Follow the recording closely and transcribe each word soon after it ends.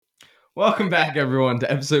Welcome back, everyone,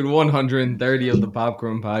 to episode 130 of the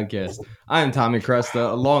Popcorn Podcast. I am Tommy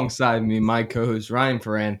Cresta, alongside me, my co-host Ryan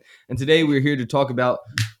Ferran, and today we're here to talk about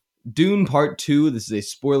Dune Part 2. This is a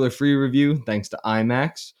spoiler-free review, thanks to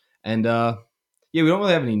IMAX. And, we don't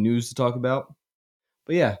really have any news to talk about.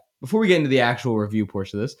 But yeah, before we get into the actual review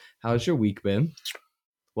portion of this, how's your week been?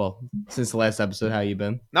 Well, since the last episode, how you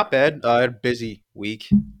been? Not bad. I had a busy week,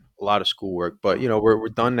 a lot of schoolwork, but we're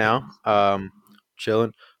done now.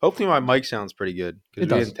 Chilling. Hopefully my mic sounds pretty good It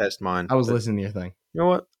because we does. didn't test mine. I was listening to your thing. You know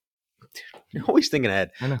what? You're always thinking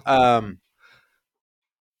ahead. I know.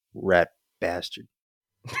 Rat bastard.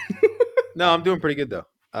 No, I'm doing pretty good though.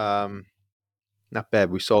 Not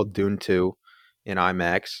bad. We saw Dune 2 in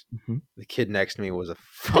IMAX. Mm-hmm. The kid next to me was a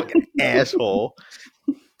fucking asshole.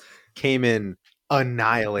 Came in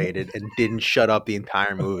annihilated and didn't shut up the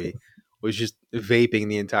entire movie. Was just vaping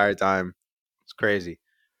the entire time. It's crazy.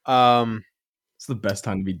 It's the best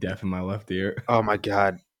time to be deaf in my left ear. Oh my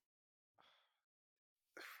god.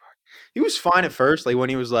 He was fine at first, like when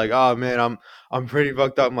he was like, "Oh man, I'm pretty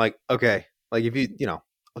fucked up." I'm like, "Okay, like if I'll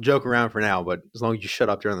joke around for now, but as long as you shut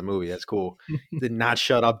up during the movie, that's cool." Did not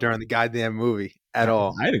shut up during the goddamn movie at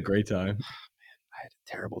all. I had a great time. I had a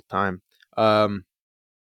terrible time. And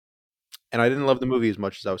I didn't love the movie as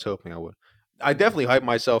much as I was hoping I would. I definitely hyped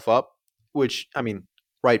myself up, which, I mean,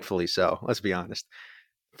 rightfully so. Let's be honest.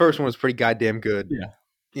 First one was pretty goddamn good.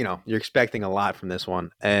 Yeah. You're expecting a lot from this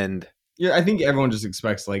one. And yeah, I think everyone just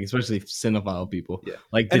expects, like, especially cinephile people. Yeah.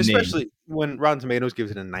 Like, and especially when Rotten Tomatoes gives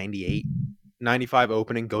it a 98, 95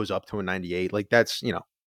 opening goes up to a 98. Like, that's, you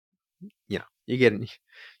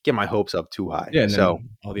get my hopes up too high. Yeah, so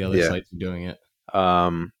all the other sites are doing it.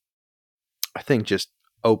 I think just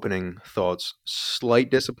opening thoughts, slight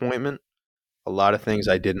disappointment. A lot of things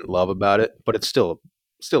I didn't love about it, but it's still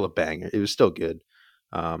a banger. It was still good.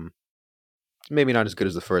 Maybe not as good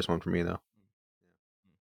as the first one for me though.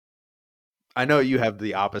 I know you have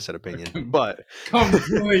the opposite opinion, but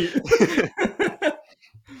complete.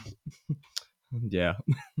 Yeah.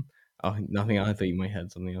 Oh, nothing else. I thought you might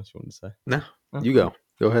have something else you wanted to say. No, you go.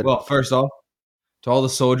 Go ahead. Well, first off, to all the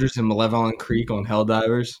soldiers in Malevolent Creek on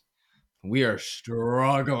Helldivers, we are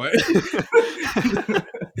struggling.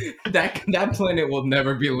 that planet will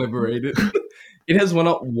never be liberated. It has went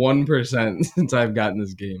up 1% since I've gotten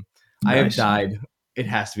this game. Nice. I have died. It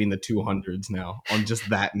has to be in the 200s now on just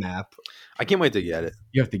that map. I can't wait to get it.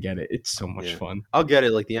 You have to get it. It's so much fun. I'll get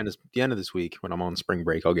it like the end of this week when I'm on spring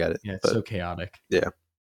break. I'll get it. Yeah, it's so chaotic. Yeah.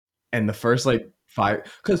 And the first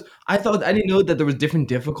 5, because I didn't know that there was different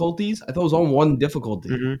difficulties. I thought it was on one difficulty.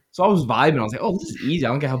 Mm-hmm. So I was vibing. I was like, oh, this is easy. I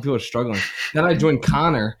don't get how people are struggling. Then I joined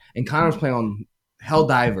Connor, and Connor was playing on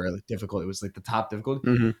Helldiver difficulty. It was like the top difficulty.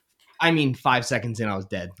 Mm-hmm. I mean, 5 seconds in, I was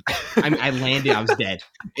dead. I landed, I was dead.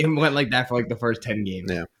 It went like that for like the first 10 games.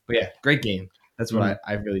 Yeah. But yeah, great game. That's what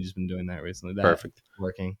I've really just been doing that recently. Perfect.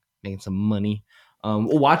 Working, making some money.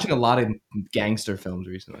 Watching a lot of gangster films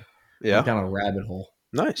recently. Yeah. Down a rabbit hole.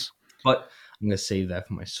 Nice. But I'm going to save that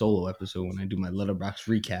for my solo episode when I do my Letterboxd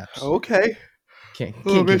recaps. Okay. Can't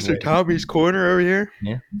Mr. Tommy's Corner over here.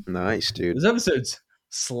 Yeah. Nice, dude. Those episodes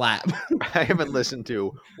slap. I haven't listened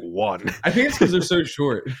to one. I think it's because they're so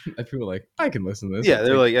short. I feel like I can listen to this. Yeah,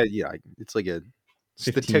 they're like it's like it's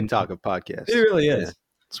the TikTok of podcasts. It really is. Yeah,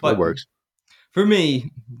 that's what works. For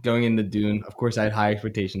me, going into Dune, of course, I had high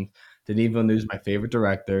expectations. Denis Villeneuve is my favorite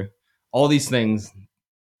director. All these things,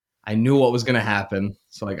 I knew what was going to happen.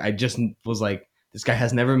 So I just was like, this guy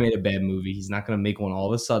has never made a bad movie. He's not going to make one all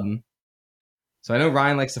of a sudden. So I know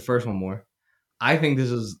Ryan likes the first one more. I think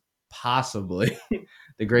this is possibly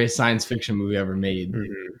the greatest science fiction movie ever made,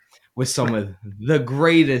 with some of the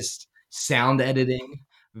greatest sound editing,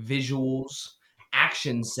 visuals,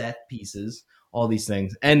 action set pieces, all these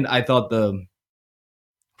things. And I thought the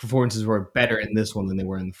performances were better in this one than they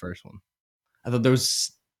were in the first one. I thought there was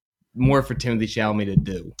more for Timothée Chalamet to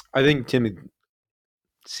do. I think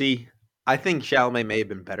Chalamet may have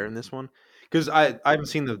been better in this one. Because I haven't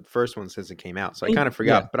seen the first one since it came out, so I kind of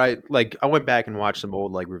forgot. Yeah. But I went back and watched some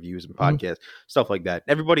old reviews and podcasts, stuff like that.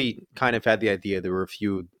 Everybody kind of had the idea there were a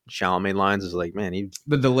few Chalamet lines. Is like, man,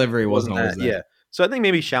 the delivery wasn't always there. Yeah, so I think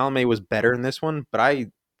maybe Chalamet was better in this one, but I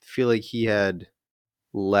feel like he had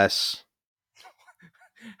less.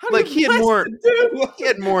 He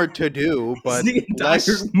had more to do, but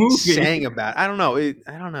less saying about. I don't know. I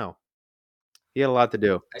don't know. He had a lot to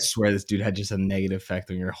do. I swear this dude had just a negative effect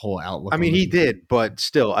on your whole outlook. I mean, he did, but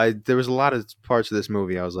still, there was a lot of parts of this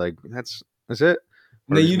movie I was like, that's it?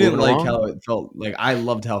 No, you didn't like how it felt. Like, I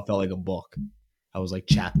loved how it felt like a book. I was like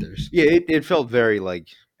chapters. Yeah, it felt very like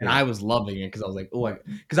and Yeah. I was loving it because I was like, oh,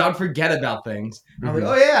 because I would forget about things. I was Mhm.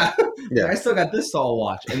 like, oh yeah, Yeah. like I still got this to all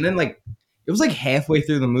watch. And then like it was like halfway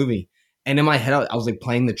through the movie, and in my head I was like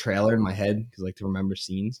playing the trailer in my head because like to remember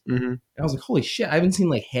scenes. Mhm. And I was like, holy shit, I haven't seen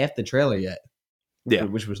like half the trailer yet. Yeah.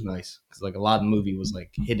 Which was nice because like a lot of the movie was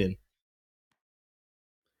like hidden.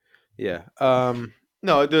 Yeah.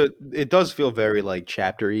 No, it does feel very like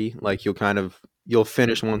chaptery. Like you'll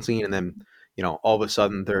finish one scene and then all of a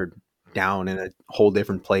sudden they're down in a whole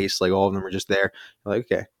different place. Like all of them are just there. You're like,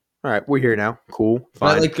 okay, all right, we're here now. Cool, But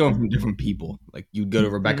I fine. like going from different people. Like you'd go to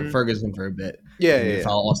Rebecca Mhm. Ferguson for a bit, Yeah, and yeah, you'd yeah.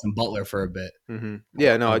 follow Austin Butler for a bit.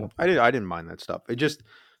 Yeah, no, You know? I didn't mind that stuff. It just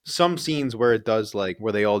some scenes where it does like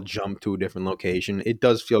where they all jump to a different location. It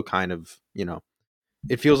does feel kind of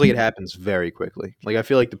it feels like it happens very quickly. Like I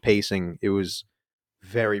feel like the pacing it was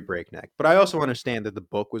very breakneck. But I also understand that the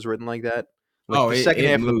book was written like that. Like Oh, the second it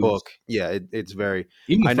half of the moves. book, yeah, it's very.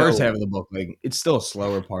 Even the I first know, half of the book, like it's still a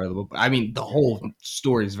slower part of the book. I mean, the whole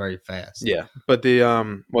story is very fast. yeah. But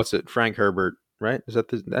the what's it? Frank Herbert, right? Is that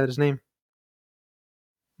his name?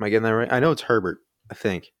 Am I getting that right? I know it's Herbert. I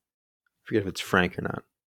think. I forget if it's Frank or not.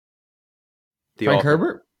 The Frank author.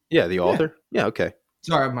 Herbert? Yeah, the Yeah. author. Yeah, okay.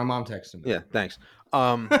 Sorry, my mom texted me. Yeah, thanks.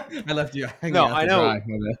 Um, I left you hanging no, out I to know dry.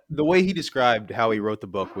 My bad. the way he described how he wrote the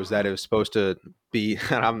book was that it was supposed to be.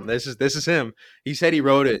 And this is him. He said he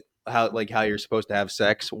wrote it how you're supposed to have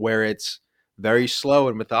sex, where it's very slow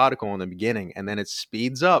and methodical in the beginning, and then it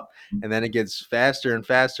speeds up, and then it gets faster and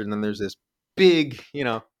faster, and then there's this big,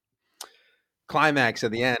 climax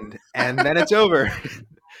at the end, and then it's over, and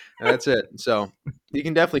that's it. So you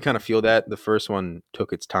can definitely kind of feel that the first one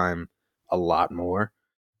took its time a lot more.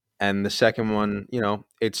 And the second one,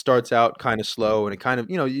 it starts out kind of slow and it kind of,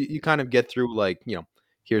 you kind of get through like,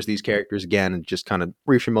 here's these characters again and just kind of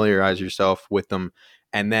refamiliarize yourself with them.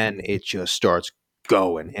 And then it just starts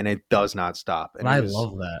going and it does not stop. And But it I was,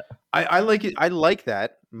 love that. I like it. I like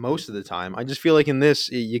that most of the time. I just feel like in this,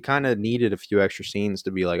 you kind of needed a few extra scenes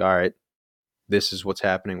to be like, all right, this is what's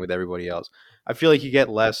happening with everybody else. I feel like you get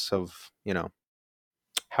less of,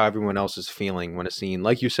 how everyone else is feeling when a scene,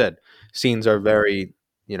 like you said, scenes are very,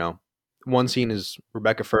 you know, one scene is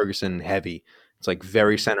Rebecca Ferguson heavy. It's like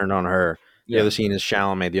very centered on her. The Yeah. other scene is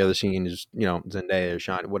Chalamet. The other scene is, Zendaya or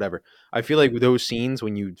Sean, whatever. I feel like with those scenes,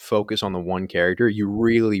 when you focus on the one character, you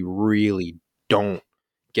really, really don't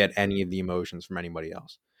get any of the emotions from anybody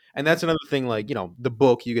else. And that's another thing, like, the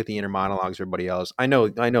book, you get the inner monologues, everybody else. I know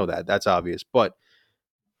that. That's obvious. But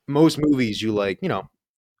most movies, you like,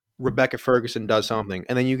 Rebecca Ferguson does something,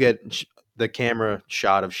 and then you get the camera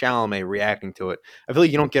shot of Chalamet reacting to it. I feel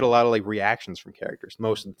like you don't get a lot of like reactions from characters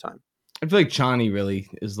most of the time. I feel like Chani really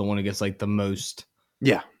is the one who gets like the most.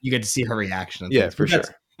 Yeah, You get to see her reaction and yeah, things. for But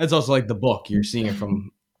sure. that's also like the book. You're seeing it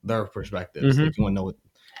from their perspectives. Mm-hmm. Like you want to know what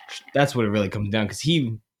that's what it really comes down because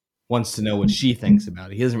he wants to know what she thinks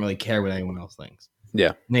about it. He doesn't really care what anyone else thinks.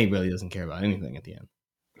 Yeah, Nate really doesn't care about anything at the end.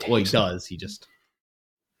 Well, he does.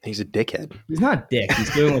 He's a dickhead. He's not a dick.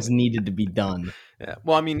 He's doing what's needed to be done. Yeah.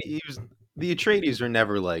 Well, I mean, the Atreides are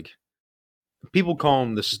never like people call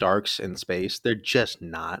them the Starks in space. They're just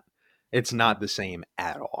not. It's not the same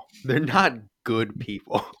at all. They're not good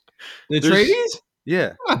people. The There's Atreides?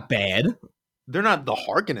 yeah. Not bad. They're not the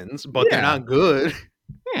Harkonnens, but they're Yeah. not good.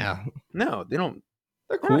 Yeah. No, they don't.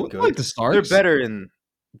 They're They're not cool. I good. like the They're Starks. better in.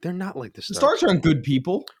 They're not like the The Starks. Starks aren't good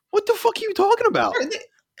people. What the fuck are you talking about?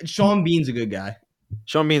 Sean Bean's a good guy.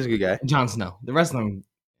 Sean Bean's a good guy. And Jon Snow. The rest of them,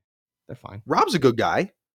 they're fine. Rob's a good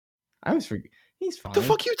guy. I always forget. He's fine. What the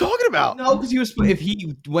fuck are you talking about? No, because if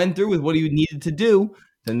he went through with what he needed to do,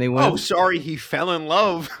 then they went. Oh, sorry, he fell in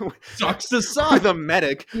love Sucks to suck. with a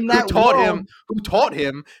medic In who that taught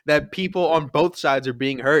him that people on both sides are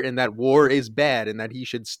being hurt and that war is bad and that he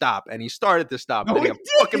should stop. And he started to stop, and No, then he got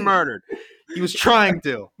fucking murdered. He was trying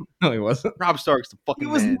to. No, he wasn't. Rob Stark's the fucking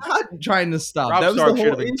He was man. not trying to stop. Rob That was Stark the should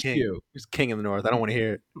whole have been king. issue. He was king of the North. I don't want to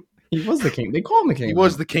hear it. He was the king. They call him the king. He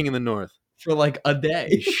was the king of the North. for like a You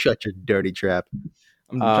day. shut your dirty trap.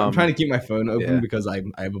 I'm trying to keep my phone open yeah. because I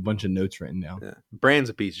have a bunch of notes written down. Yeah. Brand's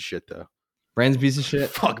a piece of shit, though. Brand's a piece of shit.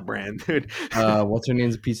 Fuck Brand, dude. What's her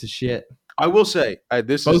name's a piece of shit. I will say,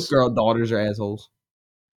 Both girl daughters are assholes.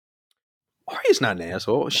 Arya's not an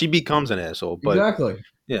asshole. She becomes an asshole, but Exactly.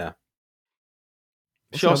 yeah.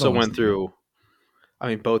 What's She the also other went one's through. I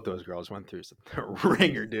mean, both those girls went through a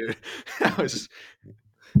ringer, dude. That was.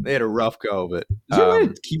 They had a rough go of it. Is there a way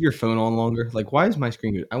to keep your phone on longer? Like, why is my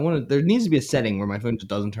screen good? There needs to be a setting where my phone just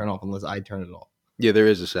doesn't turn off unless I turn it off. Yeah, there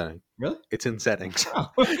is a setting. Really? It's in settings. Oh.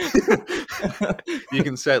 You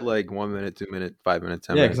can set like 1 minute, 2 minute, 5 minutes,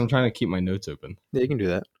 10 Yeah, minutes. because I'm trying to keep my notes open. Yeah, you can do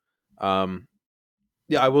that.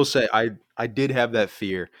 Yeah, I will say I did have that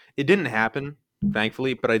fear. It didn't happen,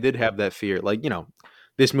 thankfully, but I did have that fear. Like,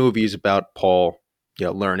 this movie is about Paul,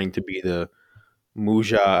 learning to be the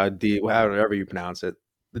Mujahideen, however you pronounce it.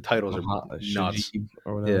 The titles are nuts. Shajib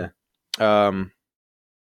or Yeah. whatever. Um,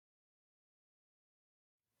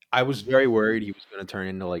 I was very worried he was going to turn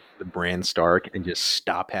into like the Bran Stark and just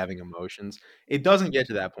stop having emotions. It doesn't get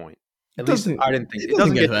to that point. It At least doesn't. I didn't think It it doesn't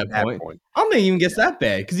doesn't get get to to that that point. point. I don't think it even gets Yeah. that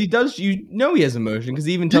bad because he does. He has emotion because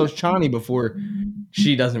he even tells Chani before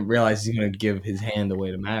she doesn't realize he's going to give his hand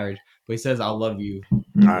away to marriage. But he says, "I'll love you All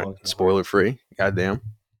as right, long as my heart." spoiler free. Goddamn,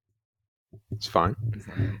 it's fine. It's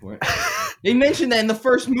not that important. They mentioned that in the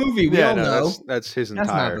first movie. We Yeah, all no, know that's his that's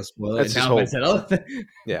not the entire. spoiler. That's his Now, if I whole. said other thing,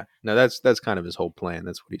 Yeah, no, that's kind of his whole plan.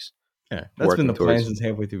 That's what he's yeah, that's been working the plan towards. since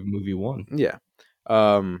halfway through movie one. Yeah.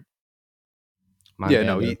 Um, My Yeah, bad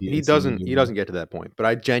no, though. he, If you he didn't see doesn't movie he one, doesn't get to that point. But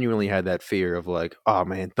I genuinely had that fear of like, oh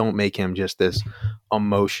man, don't make him just this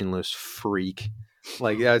emotionless freak.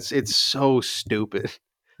 Like it's so stupid.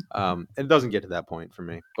 It doesn't get to that point for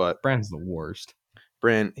me. But Brand's the worst.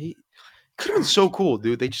 Bran, he could have been so cool,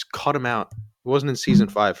 dude. They just cut him out. He wasn't in season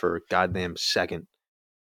 5 for a goddamn second.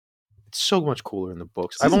 It's so much cooler in the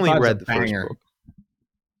books. I've Season only five is a read the first banger. book.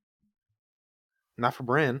 Not for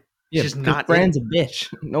Bran. He's Yeah, just because not in it. Brand's a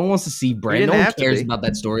bitch. No one wants to see He Brand. didn't No one have to cares be. about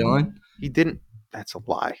that storyline. He didn't. That's a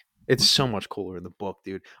lie. It's so much cooler in the book,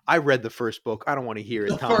 dude. I read the first book. I don't want to hear it,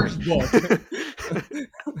 The Tommy. first book.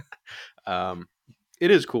 um, it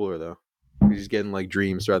is cooler though. He's getting like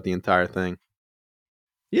dreams throughout the entire thing,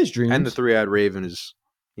 He has dreams. and the three-eyed raven is,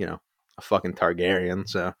 a fucking Targaryen,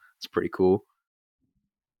 so it's pretty cool.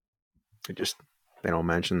 They don't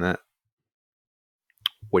mention that.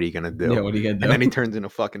 What are you gonna do? Yeah, what are you gonna do? And then he turns into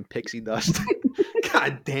fucking pixie dust.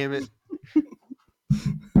 God damn it!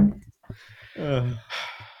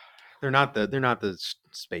 They're not the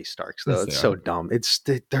space Starks though. Yes, It's they so are. dumb.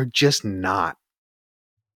 They're just not.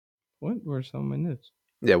 What were some of my notes?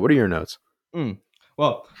 Yeah. What are your notes?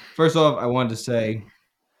 Well, first off, I wanted to say,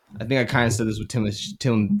 I think I kind of said this with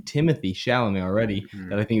Timothy Chalamet already,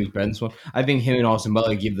 that I think he was better in this one. I think him and Austin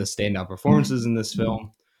Butler give the standout performances in this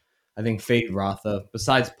film. I think Fade Rotha,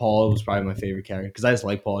 besides Paul, was probably my favorite character because I just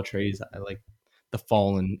like Paul Atreides. I like the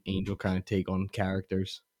fallen angel kind of take on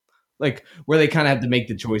characters, like where they kind of have to make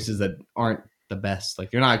the choices that aren't the best.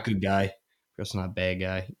 Like you're not a good guy, you're also not a bad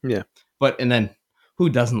guy. Yeah. And then who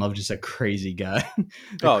doesn't love just a crazy guy,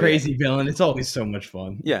 Oh, crazy villain? It's always so much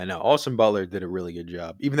fun. Yeah, no, Austin Butler did a really good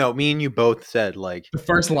job. Even though me and you both said like The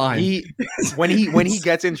first line, when he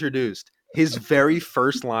gets introduced, his very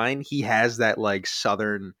first line, he has that like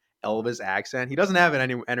Southern Elvis accent. He doesn't have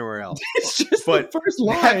it anywhere else. it's just But the first that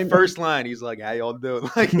line. first line, he's like, "How y'all doing?"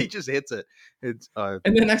 Like he just hits it. It's And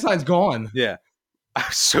then the next line's gone. yeah. I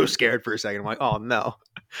was so scared for a second. I'm like, "Oh no,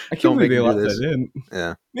 I can't don't believe make they me do left this." that in.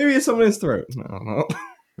 Yeah, Maybe it's someone in his throat. I don't know.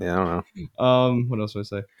 yeah, I don't know. What else would I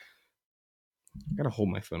say? I gotta hold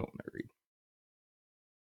my phone up when I read.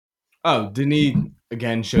 Oh, Denis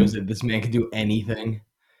again shows that this man can do anything.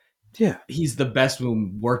 Yeah, He's the best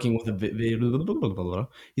when working with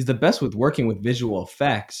he's the best with working with visual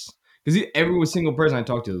effects because every single person I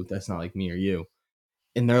talk to that's not like me or you,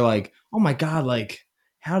 and they're like, "Oh my god, like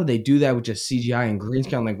how do they do that with just CGI and green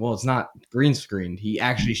screen?" I'm like, "Well, it's not green screen. He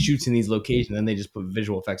actually shoots in these locations, and they just put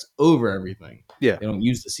visual effects over everything. yeah, They don't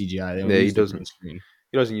use the CGI. They don't yeah. use the green screen,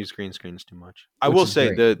 He doesn't use green screens too much. I which will is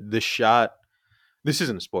say great." the shot. This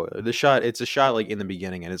isn't a spoiler. It's a shot like in the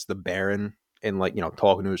beginning, and it's the Baron and like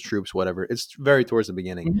talking to his troops, whatever. It's very towards the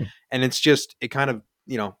beginning, Mhm. and it's just it kind of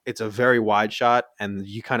it's a very wide shot, and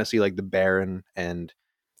you kind of see like the Baron and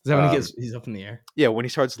Is that when he's up in the air? yeah, when he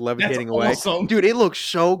starts That's levitating away, awesome. dude, it looks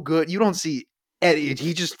so good. You don't see Eddie;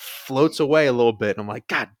 he just floats away a little bit, and I'm like,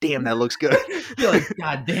 God damn, that looks good. You're like,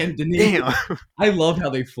 God damn, Denis. Damn. I love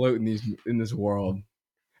how they float in this world.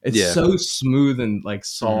 It's Yeah. so smooth and like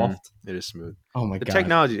soft. It is smooth. Oh my The god,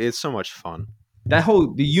 technology, it's so much fun.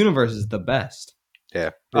 the universe is the best. Yeah,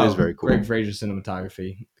 it is very cool. Greg Fraser's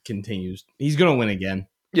cinematography continues. He's gonna win again.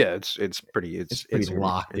 Yeah, it's pretty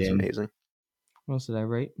locked it's in. amazing. What else did I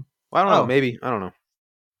write? Well, I don't know. Maybe I don't know.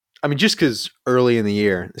 I mean, just because early in the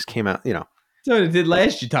year this came out, So it did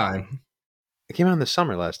last time. it came out in the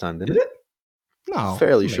summer last time, didn't Did it? No,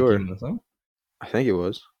 Fairly I think it sure. came in the summer. I think it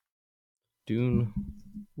was. Dune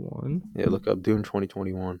 1. Yeah, look up Dune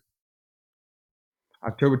 2021.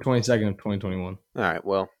 October 22nd of 2021. All right.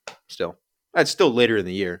 Well, still, that's still later in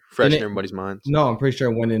the year, fresh in Didn't it- everybody's minds. No, I'm pretty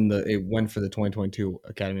sure it went for the 2022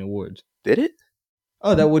 Academy Awards. Did it?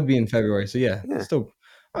 Oh, that would be in February. So yeah. Still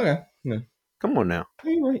okay. Yeah. Come on now.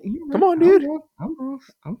 You're right. Come on, dude. I'm wrong.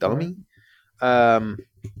 I'm Dummy. I'm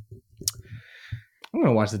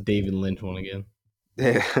gonna watch the David Lynch one again.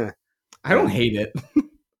 Yeah. I don't hate it.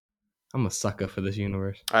 I'm a sucker for this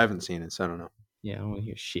universe. I haven't seen it, so I don't know. Yeah, I don't want to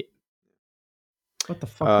hear shit. What the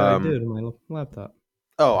fuck did I do Um. to my laptop?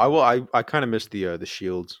 Oh, I will. I kind of missed the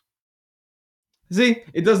shields. See,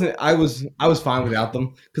 it doesn't. I was fine without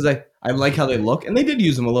them because I like how they look, and they did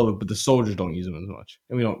use them a little bit, but the soldiers don't use them as much,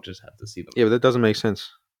 and we don't just have to see them. Yeah, but that doesn't make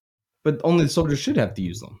sense. But only the soldiers should have to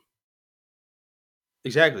use them.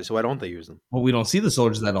 Exactly. So why don't they use them? Well, we don't see the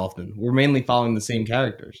soldiers that often. We're mainly following the same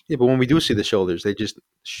characters. Yeah, but when we do see the shoulders, they just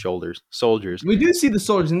soldiers. We do see the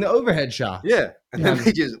soldiers in the overhead shots. Yeah, and Yeah,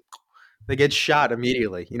 then they get shot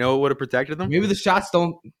immediately. You know what would have protected them? maybe the shots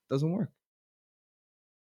doesn't work.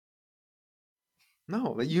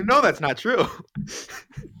 No, you know that's not true.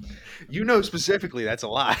 You know specifically that's a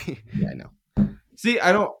lie. Yeah, I know. See,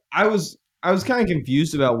 I don't. I was kind of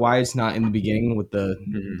confused about why it's not in the beginning with the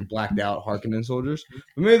blacked out Harkonnen soldiers.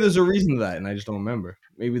 But maybe there's a reason to that, and I just don't remember.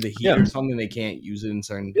 Maybe the heat or something, they can't use it in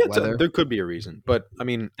certain weather. There could be a reason, but I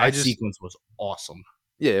mean, that sequence was awesome.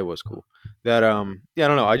 Yeah, it was cool. That yeah, I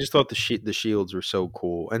don't know. I just thought the shields were so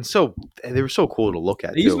cool, and they were so cool to look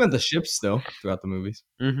at. They use them at the ships though throughout the movies.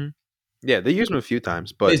 Mm-hmm. Yeah, they used them a few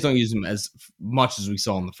times, but they just don't use them as much as we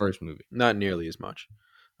saw in the first movie. Not nearly as much.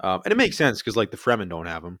 And it makes sense because like the Fremen don't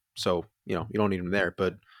have them, so you don't need them there.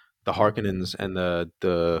 But the Harkonnens and the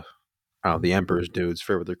I don't know, the Emperor's dudes,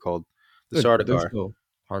 forget what they're called, the Sardaukar. They're still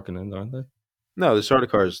Harkonnens, aren't they? No, the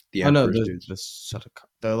Sardaukars, the Emperor's dudes. The Sardaukar.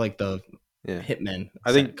 They're like the hitmen.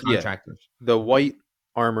 I think contractors. Yeah. The white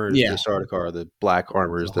armor is the Sardaukar, the black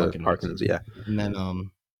armor is the Harkonnens. Yeah, and then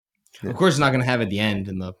of course, it's not going to have at the end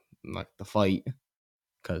in the fight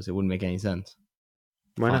because it wouldn't make any sense.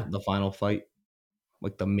 Why not? The final fight,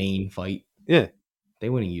 like the main fight. Yeah, they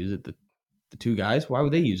wouldn't use it. The two guys, why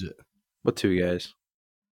would they use it? What two guys?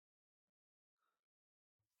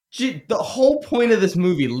 Gee, the whole point of this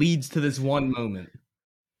movie leads to this one moment.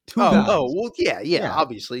 Two guys. Oh, well, yeah,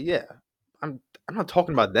 obviously, yeah. I'm not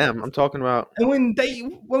talking about them. I'm talking about and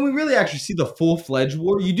when we really actually see the full-fledged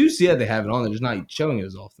war, you do see that they have it on. They're just not showing it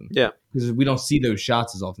as often. Yeah, because we don't see those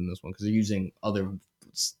shots as often in this one because they're using other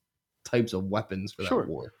types of weapons for that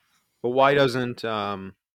war. But why doesn't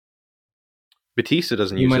Batista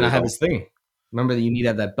doesn't use it? You might not have his thing. Remember that you need to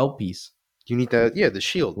have that belt piece. You need that, the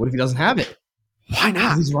shield. What if he doesn't have it? Why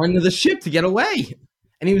not? He's running to the ship to get away.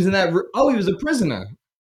 And he was in that... he was a prisoner.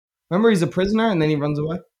 Remember he's a prisoner and then he runs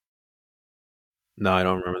away? No, I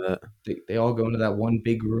don't remember that. They all go into that one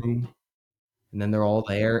big room. And then they're all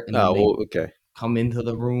there. And okay. Come into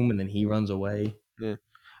the room and then he runs away. Yeah.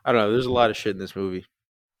 I don't know. There's a lot of shit in this movie.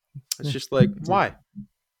 It's just like, why?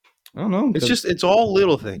 I don't know. It's all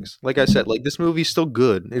little things. Like I said, like this movie's still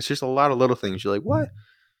good. It's just a lot of little things. You're like, what?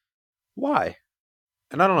 Why?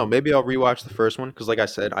 And I don't know. Maybe I'll rewatch the first one because, like I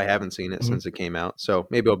said, I haven't seen it since it came out. So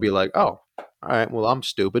maybe I'll be like, oh, all right, well, I'm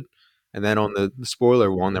stupid. And then on the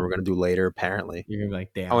spoiler one that we're gonna do later, apparently, you're gonna be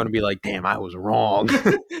like, damn. I'm gonna be like, damn, I was wrong.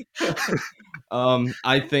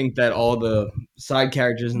 I think that all the side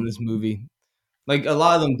characters in this movie, like a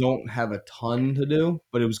lot of them don't have a ton to do,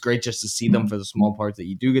 but it was great just to see them for the small parts that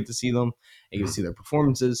you do get to see them. And you can see their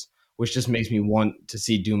performances, which just makes me want to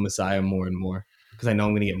see Dune Messiah more and more because I know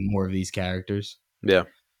I'm gonna get more of these characters. Yeah.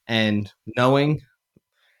 And I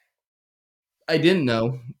didn't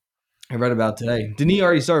know. I read about today. Denis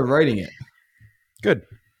already started writing it. Good.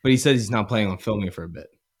 But he says he's not planning on filming it for a bit.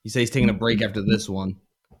 He says he's taking a break after this one.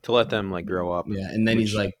 To let them grow up. Yeah, and then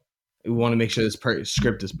he's like, we want to make sure this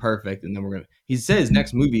script is perfect, and then we're going to... He says his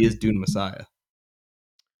next movie is Dune Messiah.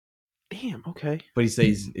 Damn, okay. But he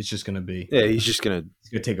says it's just going to be... Yeah, he's just going to... He's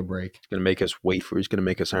going to take a break. He's going to make us wait for it. He's going to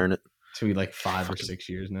make us earn it. It's going to be like 5 or 6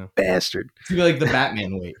 years now. Bastard. It's going to be like the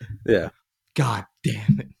Batman wait. Yeah. God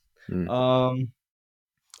damn it.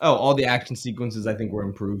 All the action sequences I think were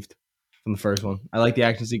improved from the first one. I like the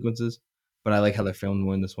action sequences, but I like how they're filmed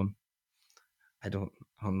more in this one. I don't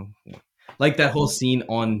know. Like that whole scene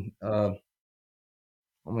on oh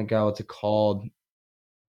my god, what's it called?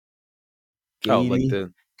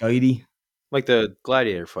 Gaidi. Like the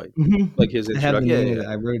gladiator fight. Mm-hmm. Like his intro.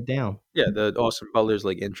 I wrote it down. Yeah, the Austin Butler's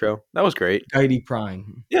intro. That was great. Gaidi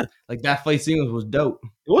Prime. Yeah. Like that fight scene was dope.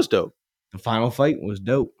 It was dope. The final fight was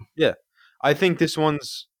dope. Yeah. I think the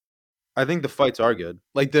fights are good.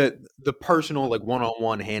 Like the personal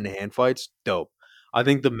one-on-one hand-to-hand fights, dope. I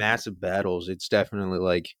think the massive battles, it's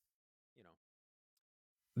definitely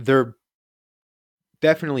they're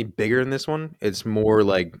definitely bigger in this one. It's more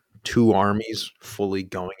like two armies fully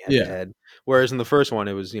going head to head. Whereas in the first one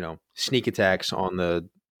it was, sneak attacks on the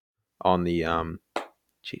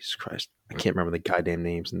Jesus Christ. I can't remember the goddamn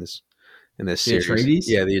names in this series. Atreides?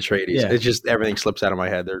 Yeah, the Atreides. Yeah. It's just everything slips out of my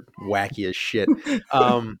head. They're wacky as shit.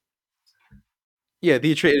 Yeah,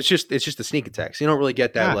 it's just the sneak attacks. You don't really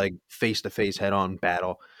get that like face to face head on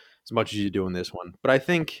battle as much as you do in this one. But I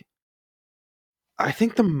think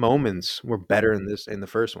the moments were better in the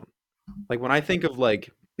first one. Like when I think of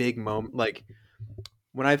like big moment, like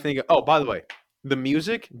when I think of, oh, by the way, the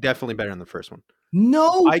music definitely better in the first one.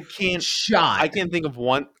 No I can't shot. I can't think of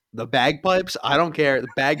one. The bagpipes, I don't care. The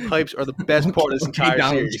bagpipes are the best part of this Okay, entire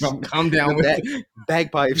Donald series. Trump, calm The down with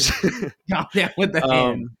bagpipes. calm down with the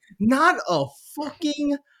hand. Not a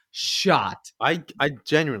fucking shot. I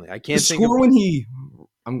genuinely I The can't think of. score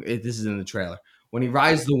when this is in the trailer. When he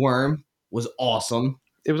rides the worm was awesome.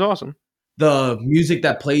 It was awesome. The music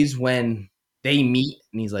that plays when they meet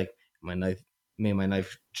and he's like, my knife made my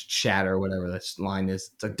knife shatter, whatever this line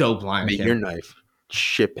is. It's a dope line. May your knife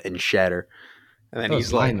chip and shatter. And then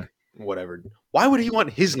he's like, whatever. Why would he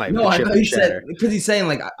want his knife to chip and shatter? Because he's saying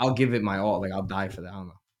like, I'll give it my all, like I'll die for that. I don't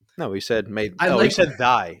know. No, he said he said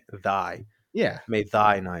thy. Yeah. May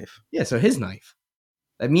thy knife. Yeah, so his knife.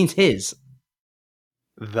 That means his.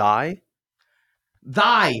 Thy?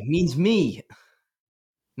 Thy means me.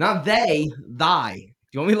 Not they, thy. Do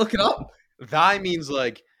you want me to look it up? Thy means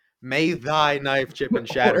like, may thy knife chip and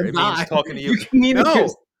shatter. It means talking to you. No.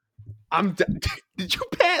 Did you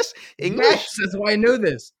pass English? Yes, that's why I know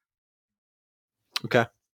this. Okay.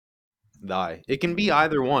 Thy. It can be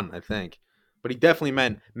either one, I think. But he definitely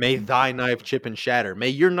meant, may thy knife chip and shatter. May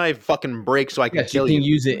your knife fucking break so I can kill you. You can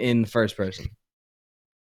use it in first person.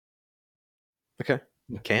 Okay.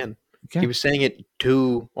 You can. He was saying it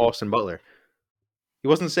to Austin Butler. He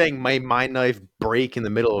wasn't saying, may my knife break in the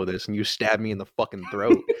middle of this and you stab me in the fucking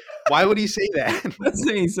throat. Why would he say that? I'm not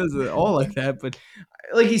saying he says it all like that, but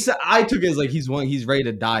like he said, I took it as like he's ready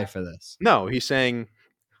to die for this. No, he's saying,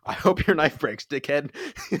 I hope your knife breaks, dickhead.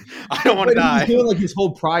 I don't want to die. He's doing like his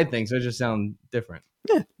whole pride thing, so it just sounds different.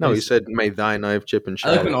 Yeah. No, he said, may thy knife chip and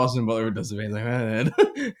shatter. I like when Austin Butler does it. He's like,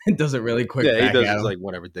 it does it really quick. Yeah, he does. He's like,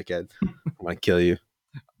 whatever, dickhead. I'm gonna kill you.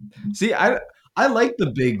 See, I like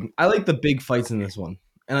the big fights in this one,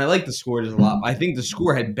 and I like the score just a lot. I think the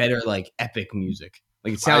score had better like epic music.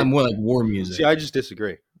 Like it sounded more like war music. See, I just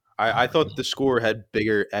disagree. I thought the score had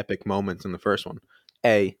bigger epic moments in the first one.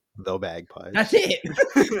 The bagpipes. That's it.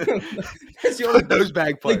 That's the only those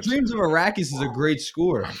bagpipes. Like Dreams of Arrakis is a great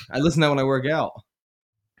score. I listen to that when I work out.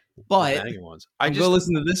 But I'm gonna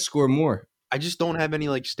listen to this score more. I just don't have any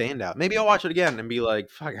like standout. Maybe I'll watch it again and be like,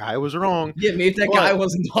 "Fuck, I was wrong." Yeah, maybe if that guy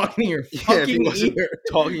wasn't talking in your fucking ear,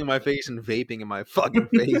 talking in my face and vaping in my fucking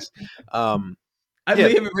face. I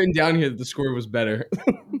may have it written down here that the score was better.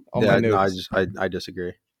 My notes. No, I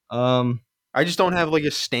disagree. I just don't have like a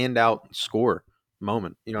standout score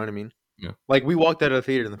moment. You know what I mean? Yeah. Like we walked out of the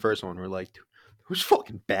theater in the first one, we're like, "Who's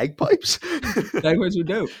fucking bagpipes?" Bagpipes are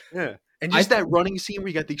dope. Yeah. And just that running scene where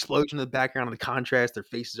you got the explosion in the background and the contrast, their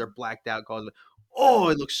faces are blacked out. Oh,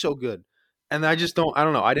 it looks so good. And I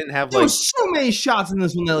don't know. I didn't have there was so many shots in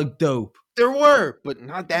this one that looked dope. There were, but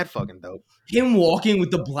not that fucking dope. Him walking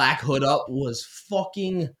with the black hood up was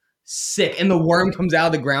fucking sick. And the worm comes out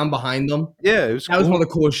of the ground behind them. Yeah, it was That was one of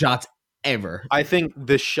the coolest shots ever. I think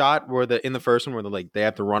the shot where in the first one where they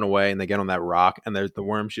have to run away and they get on that rock and there's the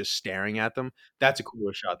worm's just staring at them, that's a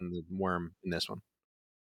cooler shot than the worm in this one.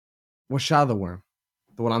 What shot of the worm?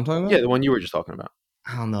 The one I'm talking about? Yeah, the one you were just talking about.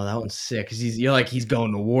 I don't know. That one's sick because he's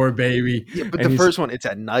going to war, baby. Yeah, but the first one, it's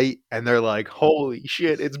at night, and they're like, "Holy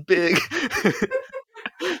shit, it's big!"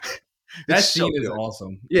 That scene is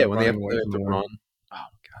awesome. Yeah, when they have to run. Oh my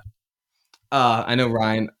god. I know,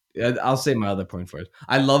 Ryan. I'll say my other point first.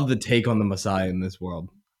 I love the take on the Messiah in this world.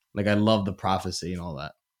 Like, I love the prophecy and all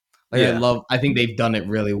that. Like, I think they've done it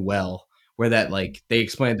really well. Where that like they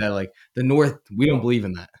explained that like the North, we don't believe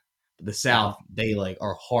in that. The South, they like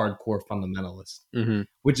are hardcore fundamentalists,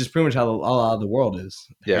 which is pretty much how a lot of the world is.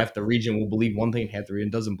 Yeah. Half the region will believe one thing, half the region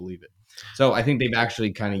doesn't believe it. So I think they've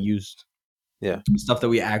actually kind of used stuff that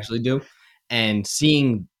we actually do, and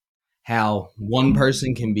seeing how one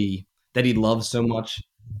person can be that he loves so much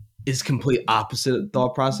is complete opposite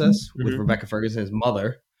thought process with Rebecca Ferguson, his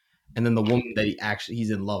mother, and then the woman that he's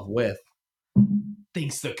in love with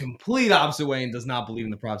thinks the complete opposite way and does not believe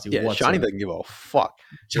in the prophecy whatsoever. Shani doesn't give a fuck.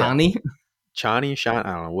 Chani? Chani,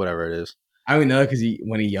 I don't know, whatever it is. I don't know because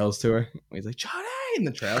when he yells to her, he's like, Chani in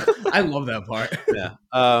the trailer. I love that part. Yeah.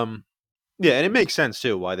 Yeah, and it makes sense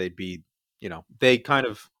too why they'd be, they kind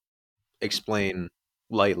of explain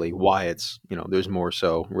lightly why it's, there's more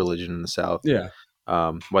so religion in the South. Yeah.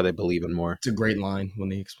 Why they believe in more. It's a great line when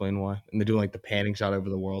they explain why. And they do like the panning shot over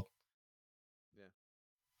the world.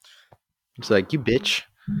 It's like, you bitch.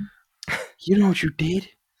 You know what you did?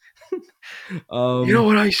 You know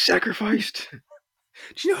what I sacrificed?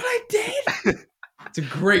 Do you know what I did? It's a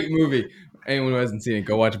great movie. Anyone who hasn't seen it,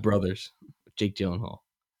 go watch Brothers. Jake Gyllenhaal.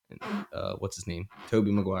 And, what's his name?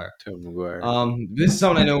 Tobey Maguire. Tobey Maguire. This is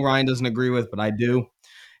something I know Ryan doesn't agree with, but I do.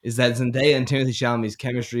 Is that Zendaya and Timothée Chalamet's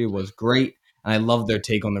chemistry was great, and I love their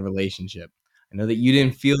take on the relationship. I know that you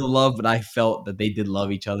didn't feel the love, but I felt that they did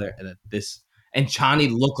love each other, and that this and Chani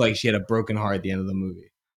looked like she had a broken heart at the end of the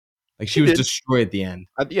movie, like she was destroyed at the end.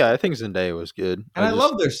 I think Zendaya was good, and I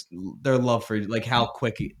love their love for like how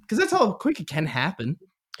quick, because that's how quick it can happen.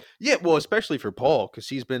 Yeah, well, especially for Paul, because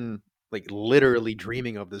he's been like literally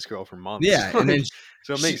dreaming of this girl for months. Yeah, and then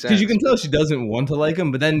so it makes sense because you can tell she doesn't want to like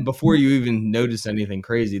him, but then before you even notice anything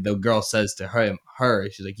crazy, the girl says to her,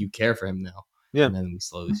 she's like, "You care for him now." Yeah, and then we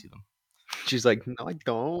slowly see them. She's like, "No, I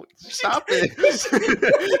don't. Stop it."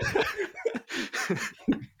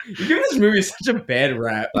 You're giving this movie such a bad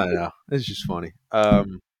rap. I know. It's just funny.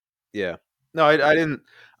 Yeah. No, I didn't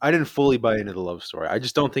fully buy into the love story. I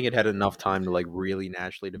just don't think it had enough time to like really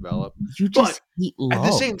naturally develop. You just hate love.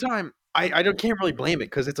 At the same time, I can't really blame it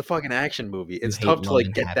because it's a fucking action movie. It's tough to love like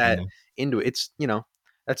and get that happiness. into it. It's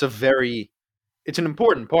that's it's an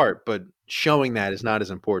important part, but showing that is not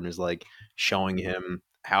as important as like showing him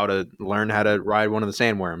how to learn how to ride one of the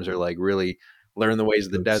sandworms or like really learn the ways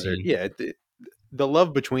of the desert. Yeah, the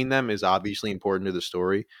love between them is obviously important to the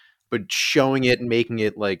story, but showing it and making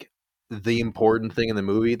it like the important thing in the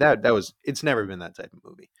movie, it's never been that type of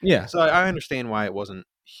movie. Yeah. So I understand why it wasn't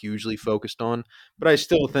hugely focused on, but I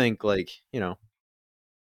still think like, at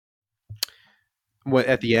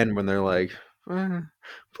the end when they're like, but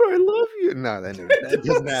I love you. No, that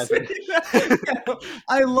doesn't happen.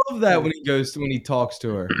 I love that when he talks to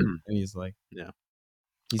her and he's like, yeah.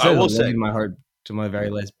 He says, "I will say my heart to my very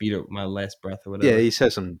last beat of my last breath" or whatever. Yeah, he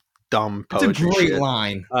says some dumb poetry. It's a great shit.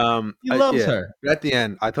 line. He loves her. But at the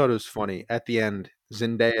end, I thought it was funny. At the end,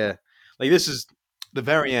 Zendaya, like this is the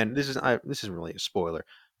very end. This isn't really a spoiler,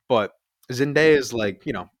 but Zendaya's like,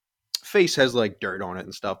 face has like dirt on it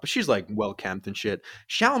and stuff, but she's like well kempt and shit.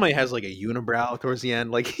 Chalamet has like a unibrow towards the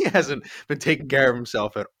end. Like he hasn't been taking care of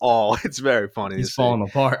himself at all. It's very funny. He's falling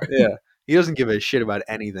apart. Yeah. He doesn't give a shit about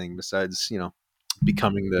anything besides,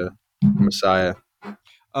 becoming the Messiah.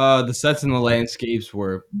 The sets and the landscapes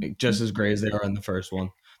were just as great as they are in the first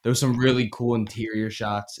one. There was some really cool interior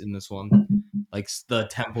shots in this one, like the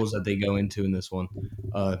temples that they go into in this one.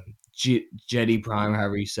 Jedi Prime,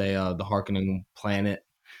 however you say, the Harkonnen planet,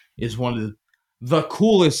 is one of the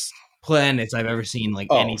coolest planets I've ever seen. Like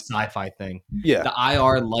any sci-fi thing. Yeah, the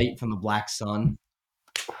IR light from the black sun,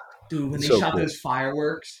 dude. When they shot those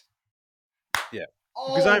fireworks. Yeah.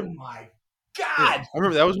 Oh my God! I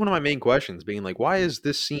remember that was one of my main questions, being like, why is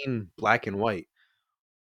this scene black and white?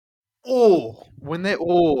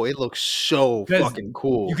 It looks so fucking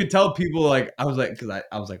cool. You could tell people like I was like,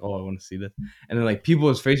 I was like, oh, I want to see this, and then like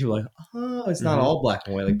people's faces were like, oh, it's not all black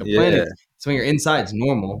and white. Like the planet, so when you're inside, it's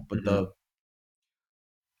normal, but the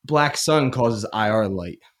black sun causes IR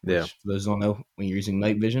light. Yeah. For those who don't know, when you're using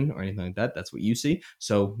night vision or anything like that, that's what you see.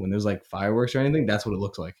 So when there's like fireworks or anything, that's what it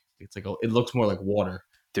looks like. It's like it looks more like water.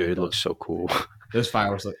 Dude, it looks so cool. Those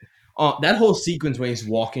fireworks look. That whole sequence when he's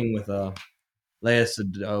walking with Leia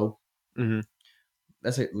Sado. Mm-hmm.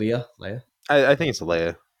 That's it, Leia. I think it's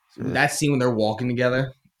Leia. That scene when they're walking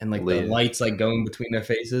together and like the lights like going between their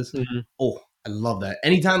faces. Mm-hmm. Oh, I love that.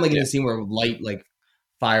 Anytime like in a scene where light like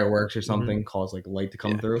fireworks or something cause like light to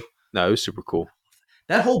come through. No, it was super cool.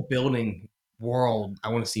 That whole building world I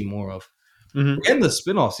want to see more of. Mm-hmm. And the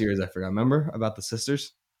spin-off series I forgot. Remember about the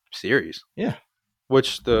sisters? Series? Yeah.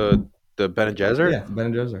 Which the Bene Gesserit? Yeah, the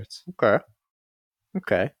Bene Gesserits.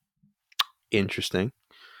 Okay. Interesting.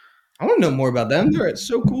 I want to know more about them. They're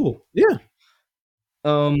so cool. Yeah.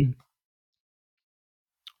 I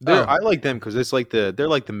like them because it's like they're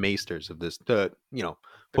like the maesters of this.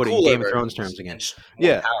 Putting cool Game of Thrones terms again.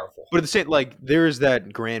 Yeah, powerful. But at the same, like there is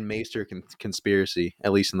that Grand Maester conspiracy,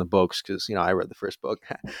 at least in the books, because I read the first book.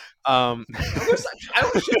 I wish I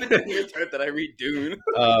didn't hear that I read Dune.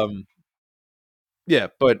 Yeah,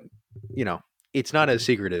 but it's not as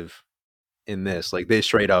secretive in this. Like they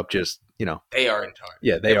straight up just they are in charge.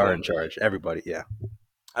 Yeah, they are in charge. Everybody, yeah.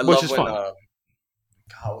 I love when God,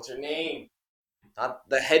 what's her name? Not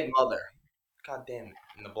the head mother. God damn it,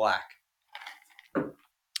 in the black.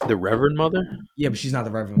 The Reverend Mother? Yeah, but she's not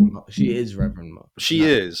the Reverend Mother. She is Reverend Mother. She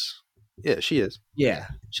is. Yeah, she is. Yeah.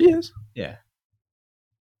 She is. Yeah.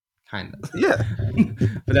 Kind of. Yeah.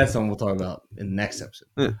 But that's something we'll talk about in the next episode.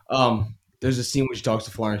 Yeah. There's a scene where she talks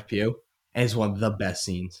to Florence Pugh, and it's one of the best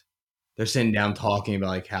scenes. They're sitting down talking about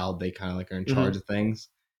like how they kind of like are in charge of things.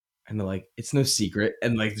 And they're like, it's no secret.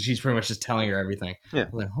 And like she's pretty much just telling her everything. Yeah.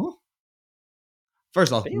 I'm like, huh?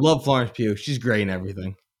 First off, love Florence Pugh. She's great in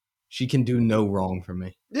everything. She can do no wrong for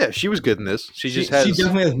me. Yeah, she was good in this. She just She has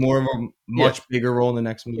definitely has more of a yeah, much bigger role in the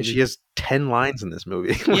next yeah. movie. She has 10 lines in this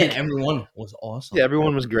movie. Yeah, and everyone was awesome. Yeah,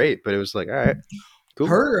 everyone was great, but it was like, all right, cool.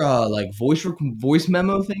 Her like voice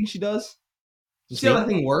memo thing she does. You see how that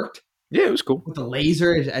thing worked? Yeah, it was cool. With the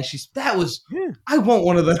laser as she that was. Yeah, I want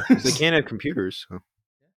one of those. they can't have computers. So.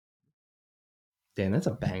 Damn, that's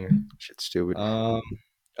a banger. Shit's stupid. Oh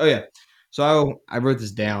yeah. So I wrote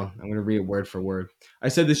this down. I'm going to read it word for word. I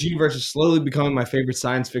said this universe is slowly becoming my favorite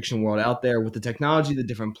science fiction world out there with the technology, the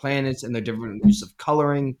different planets, and their different use of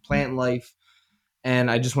coloring, plant life. And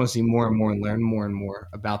I just want to see more and more and learn more and more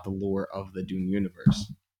about the lore of the Dune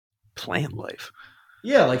universe. Plant life.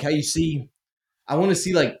 Yeah, like how you see. I want to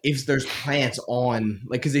see like if there's plants on,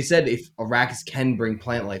 like because they said if Arrakis can bring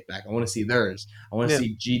plant life back, I want to see theirs. I want to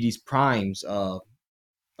see GD's primes.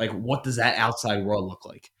 Like what does that outside world look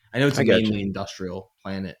like? I know it's a mainly industrial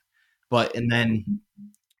planet, but and then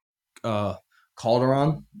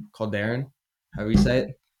Calderon, however you say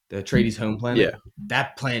it, the Atreides home planet. Yeah,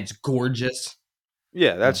 that planet's gorgeous.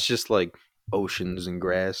 Yeah, that's just like oceans and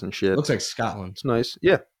grass and shit. Looks like Scotland. It's nice.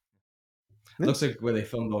 Yeah. Looks like where they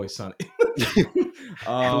filmed Always Sunny.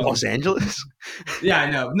 Los Angeles. Yeah,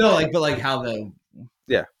 I know. No, like but like how the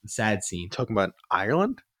sad scene. Talking about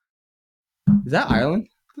Ireland. Is that Ireland?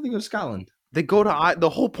 I thought they go to Scotland. They go to the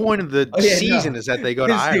whole point of the season is that they go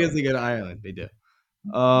to Ireland. They go to Ireland. They do.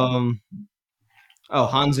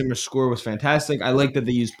 Hans Zimmer's score was fantastic. I like that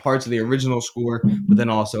they used parts of the original score, but then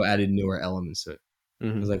also added newer elements to it.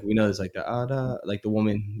 Because like we know there's like the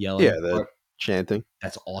woman yelling. Yeah, the chanting.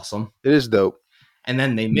 That's awesome. It is dope. And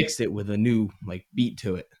then they mixed it with a new like beat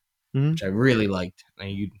to it, which I really liked. And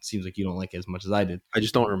it seems like you don't like it as much as I did. I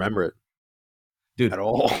just don't remember it. Dude, at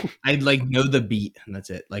all. I like know the beat and that's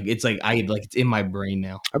it. Like it's like it's in my brain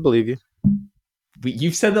now. I believe you. But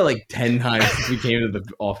you've said that like 10 times since we came to the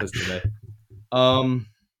office today.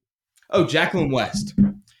 Jacqueline West.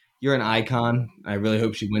 You're an icon. I really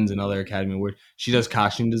hope she wins another Academy Award. She does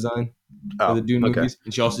costume design for the Dune movies,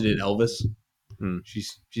 and she also did Elvis.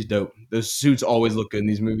 She's dope. Those suits always look good in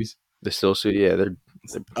these movies. The still suit, yeah, they're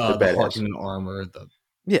the badass. Harkonnen armor,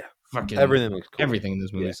 fucking everything looks cool. Everything in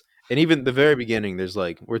those movies, and even the very beginning. There's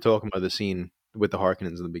like we're talking about the scene with the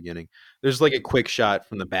Harkonnens in the beginning. There's like a quick shot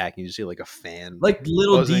from the back, and you just see like a fan, like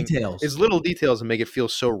little details. It's little details that make it feel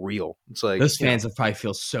so real. It's like those fans will probably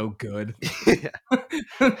feel so good.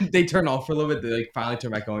 They turn off for a little bit. They like finally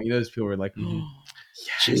turn back on. You know, those people were like,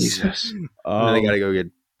 yes. Jesus. And then they gotta go get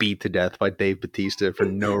beat to death by Dave Bautista for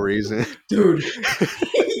no reason. Dude,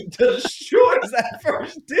 he destroys that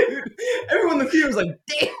first dude. Everyone in the theater was like,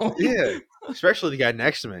 damn. Yeah, especially the guy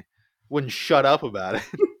next to me. Wouldn't shut up about it.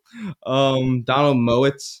 Donald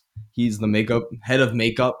Mowitz, he's the head of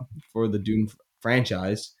makeup for the Dune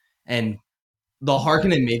franchise. And the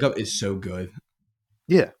Harkonnen makeup is so good.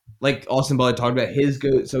 Yeah. Like Austin Butler talked about,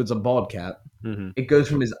 so it's a bald cap. Mm-hmm. It goes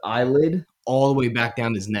from his eyelid all the way back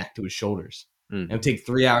down his neck to his shoulders. And it would take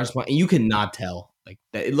 3 hours, and you cannot tell like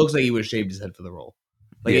that. It looks like he would have shaved his head for the role.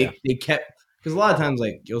 Like they kept, because a lot of times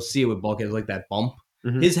like you'll see it with bulkheads like that bump.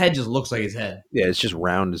 Mm-hmm. His head just looks like his head. Yeah, it's just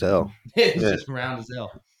round as hell. It's just round as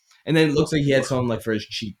hell. And then it looks like he had something like for his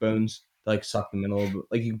cheekbones to like suck them in a little bit.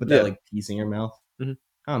 Like you can put that like piece in your mouth. Mm-hmm.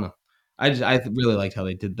 I don't know. I really liked how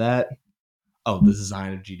they did that. Oh, the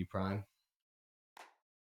design of GD Prime.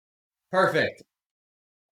 Perfect.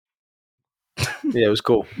 Yeah, it was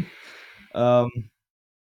cool.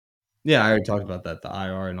 Yeah, I already talked about that, the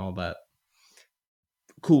IR and all that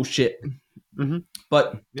cool shit. Mm-hmm.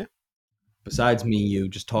 But besides me and you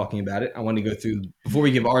just talking about it, I want to go through, before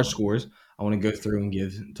we give our scores, I want to go through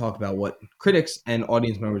and talk about what critics and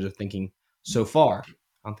audience members are thinking so far.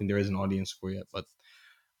 I don't think there is an audience score yet, but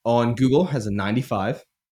on Google has a 95.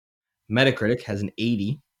 Metacritic has an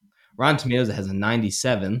 80. Rotten Tomatoes has a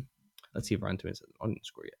 97. Let's see if Rotten Tomatoes has an audience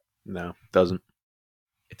score yet. No, it doesn't.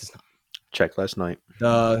 It does not. Checked last night.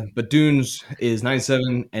 But Dune's is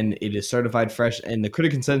 97, and it is certified fresh, and the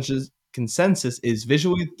critic consensus is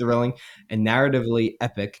visually thrilling and narratively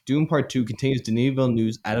epic. Dune Part 2 continues Denis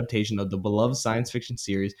Villeneuve's adaptation of the beloved science fiction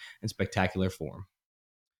series in spectacular form.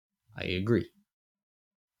 I agree.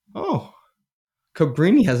 Oh,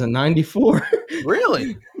 Cabrini has a 94.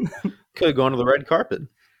 Really? Could have gone to the red carpet.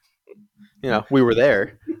 We were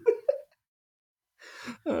there.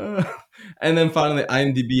 And then finally,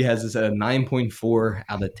 IMDb has this at a 9.4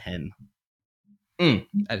 out of 10.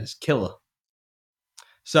 That is killer.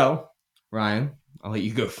 So, Ryan, I'll let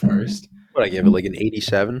you go first. What, I gave it like an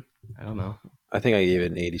 87? I don't know. I think I gave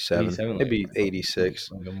it an 87. 87 Maybe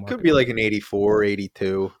 86. Could be like an 84,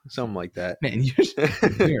 82, something like that. Man,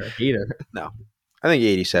 you're a hater. No, I think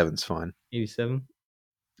 87 is fine. 87?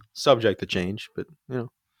 Subject to change, but,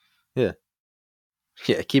 Yeah.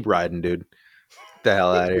 Yeah, keep riding, dude. Get the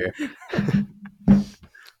hell out of here.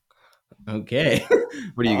 Okay.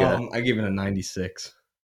 What do you got? I give it a 96.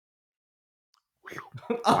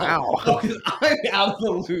 Wow. Because I'm out of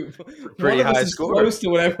the loop. One Pretty of us high is score. close to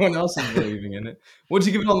what everyone else is believing in it. What'd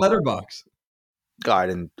you give it on Letterboxd? God, I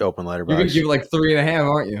didn't open You're gonna Letterboxd. give it like 3.5,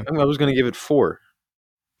 aren't you? I was going to give it 4.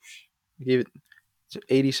 I gave it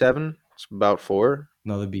 87. It's about 4.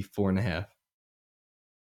 No, that'd be 4.5.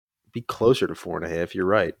 Be closer to 4.5. You're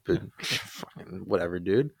right, but fucking whatever,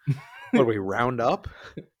 dude. What do we round up?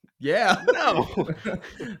 Yeah. No.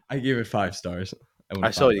 I gave it 5 stars.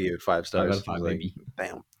 I saw you gave it 5 5 out stars. of I was 5, like, baby.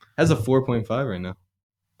 damn. Has a 4.5 right now.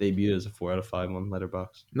 Debuted as a 4 out of 5 on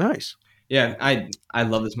Letterboxd. Nice. Yeah, I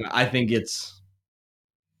love this movie. I think it's.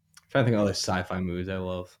 I'm trying to think of other sci-fi movies I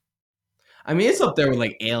love. I mean, it's up there with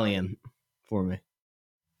like Alien for me.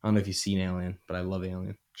 I don't know if you've seen Alien, but I love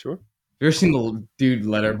Alien. Sure. You ever seen the dude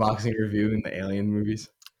letterboxing reviewing the Alien movies?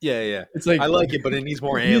 Yeah, yeah. It's like I like it, but it needs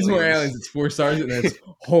more it aliens. needs more aliens. It's 4 stars, and then it's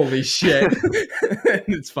holy shit, and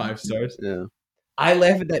it's 5 stars. Yeah. I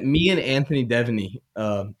laugh at that. Me and Anthony Devaney,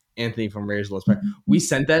 Anthony from Raiders of the Lost Ark, we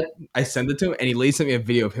sent that. I sent it to him, and he later sent me a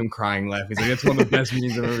video of him crying, laughing. He's like, "That's one of the best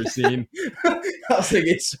memes I've ever seen." I was like,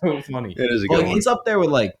 "It's so funny." It is a But, good like, one. it's up there with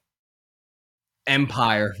like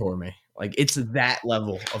Empire for me. Like it's that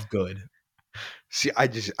level of good. See, I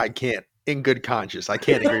can't, in good conscience, I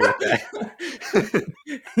can't agree with that.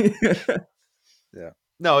 Yeah.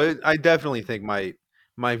 No, I definitely think my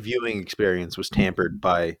viewing experience was tampered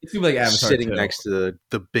by It's gonna be like Avatar sitting 2. next to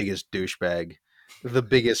the biggest douchebag, the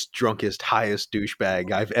biggest, drunkest, highest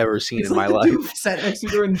douchebag I've ever seen It's in like my the life. dude who sat next to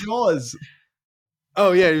her in Jaws.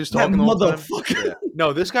 Oh yeah, he was That talking the whole time. motherfucker. Yeah.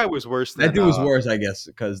 No, this guy was worse than That dude was worse, I guess,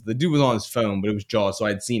 because the dude was on his phone, but it was Jaws, so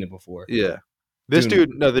I'd seen it before. Yeah. This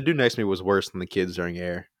Dune. the dude next to me was worse than the kids during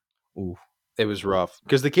Air. Ooh. It was rough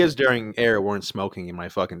because the kids during Air weren't smoking in my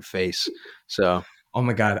fucking face. So, Oh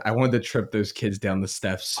my god, I wanted to trip those kids down the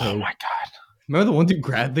steps. So oh my god, remember the one dude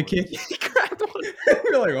grabbed the kid? he grabbed one.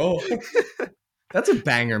 You're like, oh, that's a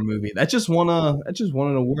banger movie. That just won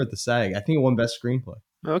an award at the SAG. I think it won Best Screenplay.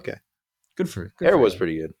 Okay, Good for Air was him.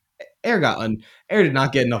 pretty good. Air did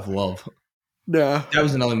not get enough love. No, That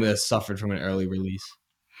was another movie that suffered from an early release.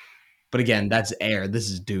 But again, that's Air. This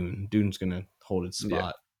is Dune. Dune's gonna hold its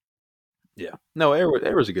spot. Yeah. No, Air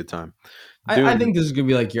was a good time. I think this is gonna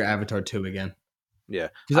be like your Avatar 2 again. Yeah.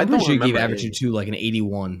 Because I'm pretty sure you gave remember Avatar 2 like an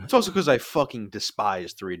 81. It's also because I fucking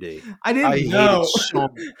despise 3D. I I didn't hate know. it so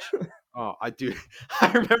much. Oh, I do.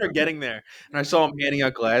 I remember getting there and I saw him handing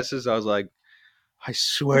out glasses. I was like, I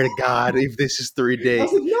swear to God, if this is 3D. I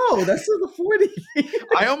was like, no, that's still the 40.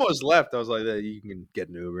 I almost left. I was like, you can get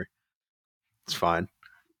an Uber. It's fine.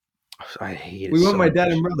 I hate it. We went so with my dad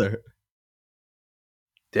much. and brother.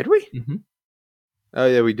 Did we? Mm-hmm. Oh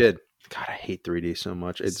yeah, we did. God, I hate 3D so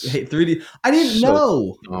much. It's Hey, 3D. I didn't so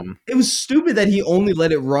know. dumb. It was stupid that he only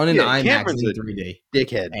let it run in Yeah, IMAX Cameron's in a 3D.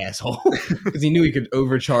 dickhead. Asshole. Because he knew he could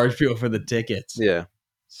overcharge people for the tickets. Yeah.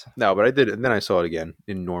 No, but I did it, and then I saw it again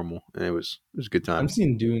in normal, and it was a good time. I'm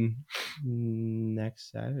seeing Dune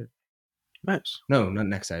next Saturday. Nice. No, not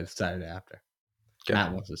next Saturday. Saturday after. Okay.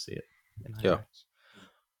 Matt wants to see it. Yeah.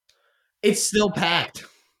 It's still packed.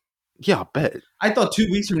 Yeah, I bet. I thought 2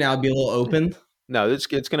 weeks from now it'd be a little open. No, it's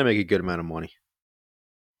going to make a good amount of money.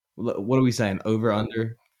 What are we saying? Over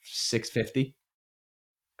under 650?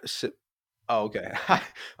 Oh, okay.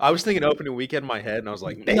 I was thinking opening weekend in my head, and I was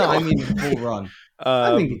like, damn. No, I mean full run.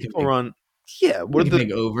 I think it could full make, run. Yeah. what did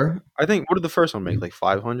make over? I think what did the first one make? Like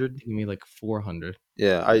 500? Give me like 400.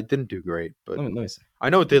 Yeah, I didn't do great, but Let me see. I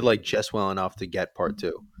know it did like just well enough to get part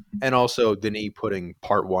 2. And also Denis putting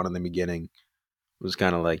part 1 in the beginning was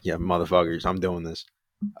kind of like, yeah, motherfuckers, I'm doing this.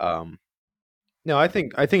 No, I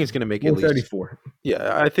think it's going to make at least 34.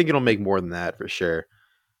 Yeah, I think it'll make more than that for sure.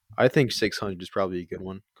 I think 600 is probably a good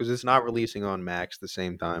one because it's not releasing on Max at the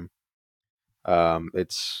same time.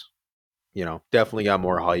 It's definitely got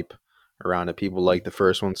more hype around it. People like the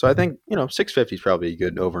first one, so I think 650 is probably a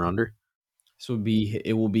good over under. So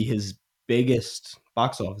it will be his biggest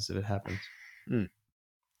box office if it happens.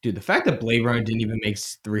 Dude, the fact that Blade Runner didn't even make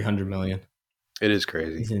 300 million. It is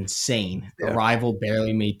crazy. It's insane. Yeah. Arrival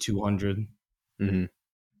barely made 200. Mm-hmm.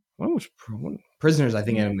 What Prisoners, I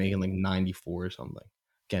think, ended up making like 94 or something.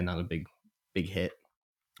 Again, not a big hit.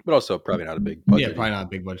 But also probably not a big budget. Yeah, probably not a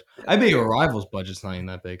big budget. I bet Arrival's budget's not even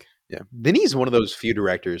that big. Yeah. Denis is one of those few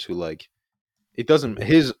directors who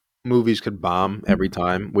his movies could bomb every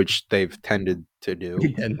time, which they've tended to do.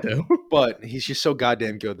 He tend to. But he's just so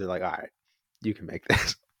goddamn good. They're like, all right, you can make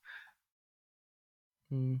this.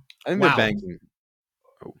 I think they're banking.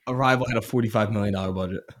 Arrival had a $45 million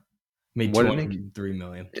budget. Made What did it make? 203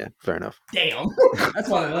 million. Yeah, fair enough. Damn. That's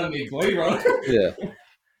why they let me Blade Runner. Yeah.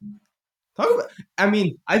 Talk about. I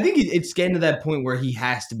mean, I think it's getting to that point where he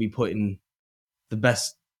has to be put in the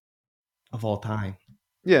best of all time.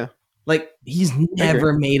 Yeah. Like he's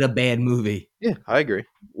never made a bad movie. Yeah, I agree.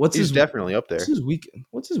 He's definitely up there.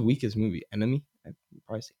 What's his weakest movie? Enemy? I'd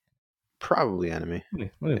probably say. Probably Enemy.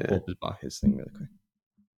 Let me pull up his thing really quick.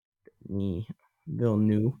 Bill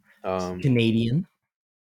New. Canadian.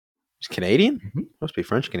 He's Canadian? Mm-hmm. Must be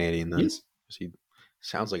French Canadian then. Yes. He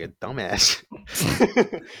sounds like a dumbass.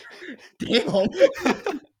 Damn.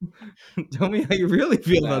 Tell me how you really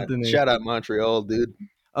feel about the name. Shout out Montreal, dude.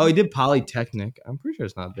 Oh, he did Polytechnic. I'm pretty sure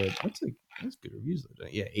it's not bad. That's good reviews though.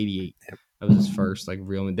 Yeah, 88. Yep. That was his first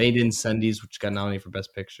real. They did Incendies, which got nominated for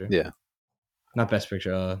Best Picture. Yeah. Not Best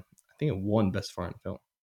Picture. I think it won Best Foreign Film.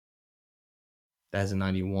 That's a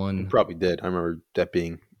 91. It probably did. I remember that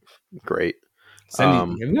being great.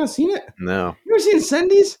 Have you not seen it? No. You ever seen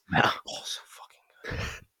Incendies? No. Oh, so fucking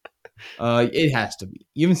good. It has to be.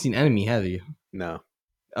 You haven't seen Enemy, have you? No.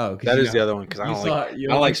 Oh, that is the other one because I don't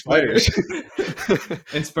like spiders.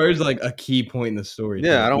 And spiders like a key point in the story.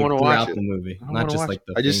 Yeah, I don't want to watch the movie, not just like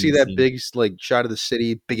the. I just see that big shot of the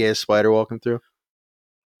city, big ass spider walking through.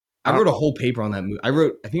 I wrote a whole paper on that movie. I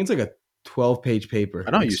think it's like a 12-page paper.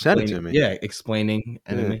 I know you sent it to me. Yeah, explaining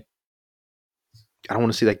Enemy. Yeah. I don't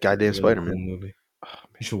want to see that goddamn Spider-Man movie. Oh,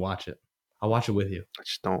 you should watch it. I'll watch it with you.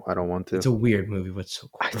 I don't want to. It's a weird movie, but it's so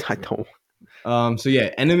cool. I don't. So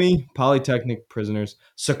yeah, Enemy, Polytechnic, Prisoners,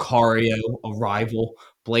 Sicario, Arrival,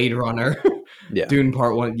 Blade Runner, yeah, Dune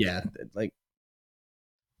Part 1. Yeah,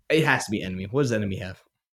 it has to be Enemy. What does Enemy have?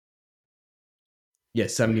 Yeah,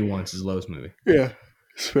 71 is his lowest movie. Yeah,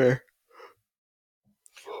 it's fair.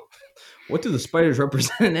 What do the spiders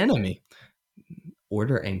represent in Enemy?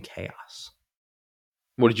 Order and chaos.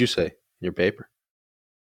 What did you say in your paper?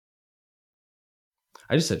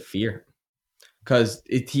 I just said fear. Because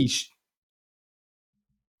I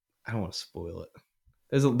don't want to spoil it.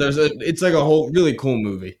 It's like a whole really cool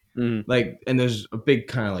movie. Mm-hmm. And there's a big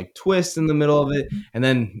kind of twist in the middle of it. And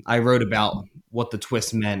then I wrote about what the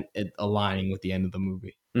twist meant, it aligning with the end of the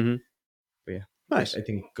movie. Mm-hmm. But yeah. Nice. I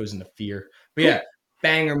think it goes into fear. But yeah,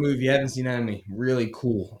 banger movie. You haven't seen Enemy. Really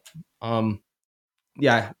cool.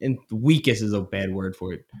 Yeah, and weakest is a bad word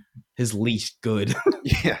for it. His least good.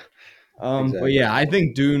 Yeah. Exactly. But yeah, I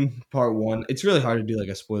think Dune Part 1, it's really hard to do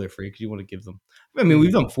a spoiler free because you want to give them. I mean,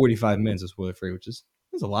 we've done 45 minutes of spoiler free, which is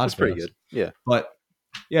a lot. That's pretty good. Yeah. But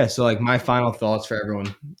yeah, so my final thoughts for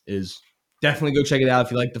everyone is definitely go check it out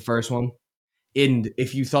if you like the first one. And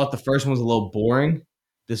if you thought the first one was a little boring,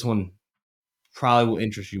 this one probably will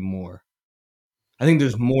interest you more. I think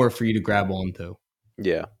there's more for you to grab onto.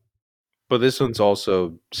 Yeah. But this one's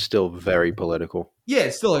also still very political. Yeah,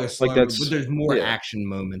 it's still a slow movie, but there's more action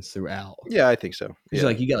moments throughout. Yeah, I think so. Yeah.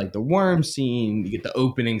 You get the worm scene, you get the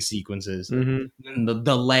opening sequences, and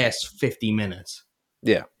the last 50 minutes.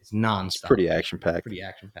 Yeah. It's nonstop. It's pretty action-packed.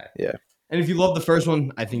 Yeah. And if you love the first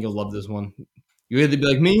one, I think you'll love this one. You either be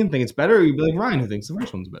like me and think it's better, or you'll be like Ryan who thinks the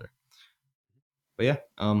first one's better. But yeah,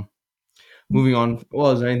 moving on.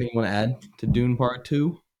 Well, is there anything you want to add to Dune Part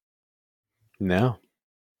 2? No.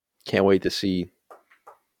 Can't wait to see,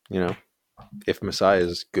 if Messiah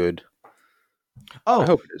is good. Oh, I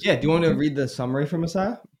hope it is. Yeah. Do you want to read the summary for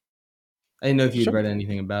Messiah? I didn't know if you'd read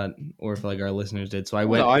anything about it or if our listeners did. So I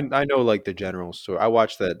went. No, I know the general story. I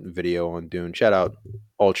watched that video on Dune. Shout out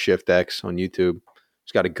Alt Shift X on YouTube.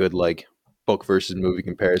 It's got a good book versus movie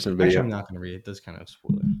comparison video. Actually, I'm not going to read it. It does kind of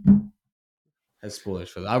spoilers. Has spoilers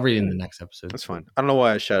for that. I'll read it in the next episode. That's fine. I don't know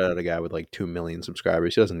why I shout out a guy with 2 million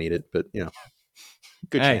subscribers. He doesn't need it, but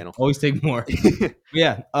good channel. Always take more.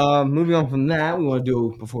 Yeah. Moving on from that,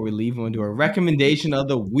 before we leave, we want to do a recommendation of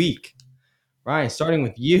the week. Ryan, starting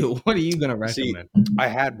with you, what are you going to recommend? See, I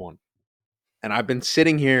had one, and I've been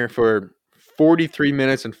sitting here for 43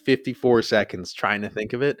 minutes and 54 seconds trying to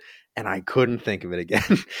think of it, and I couldn't think of it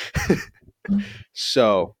again.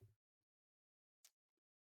 So,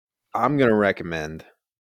 I'm going to recommend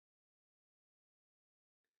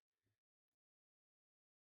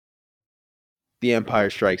The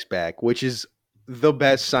Empire Strikes Back, which is the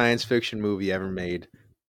best science fiction movie ever made.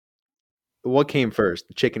 What came first,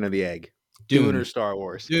 the chicken or the egg? Dune or Star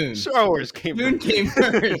Wars? Dune. Star Wars came Dune first. came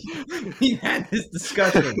first. We had this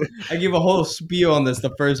discussion. I gave a whole spiel on this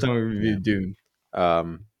the first time we reviewed Dune.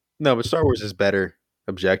 No, but Star Wars is better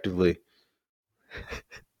objectively.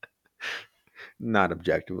 Not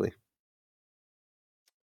objectively.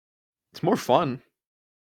 It's more fun.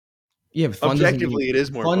 Yeah, but objectively, it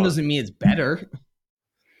is more fun. Fun doesn't mean it's better.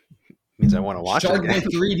 means I want to watch it Shark again. Night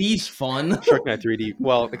 3D's fun. Shark Night 3D.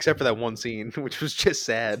 Well, except for that one scene, which was just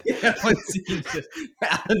sad. Yeah, one scene just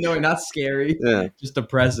no, not scary. Yeah. Just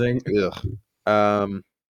depressing. Ugh.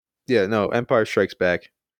 Yeah, no, Empire Strikes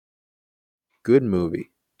Back. Good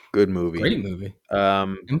movie. Good movie. Great movie.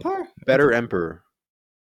 Empire? Better Emperor.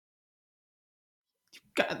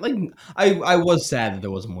 God, like I was sad that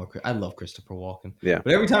there wasn't more. I love Christopher Walken. Yeah.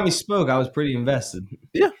 But every time he spoke, I was pretty invested.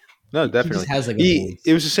 Yeah. No, He definitely. just has like a voice.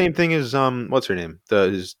 It was the same thing as what's her name?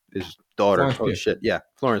 His daughter. Florence Pugh. Shit. Yeah,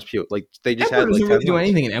 Florence Pugh. Like they just Emperor had like doesn't really do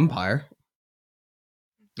anything in Empire.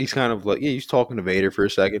 He's kind of like he's talking to Vader for a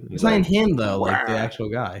second. It's not in him though, like the actual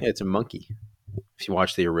guy. Yeah, it's a monkey. If you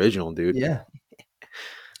watch the original, dude. Yeah.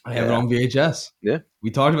 I have it on VHS. Yeah. We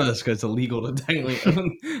talked about this because it's illegal to technically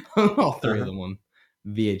own all three of them on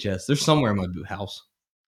VHS. They're somewhere in my house.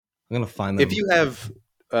 I'm gonna find them. If you have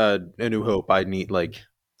A New Hope, I need like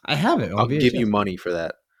I have it on I'll VHS. give you money for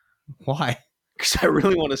that. Why? Because I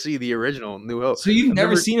really want to see the original New Hope. So you've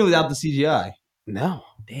never seen it without the CGI? No.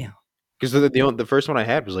 Damn. Because the first one I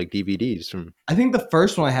had was like DVDs from. I think the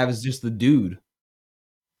first one I have is just the dude.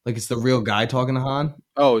 Like it's the real guy talking to Han.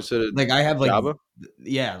 Oh, is it like I have like Jabba?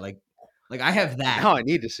 Yeah, like I have that. Now I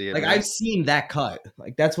need to see it. Like man. I've seen that cut.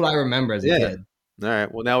 Like that's what I remember as a kid. All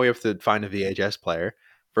right. Well, now we have to find a VHS player.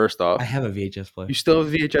 First off, I have a VHS player. You still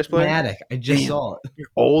have a VHS player? My attic. I just saw it. You're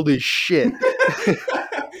old as shit.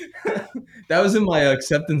 That was in my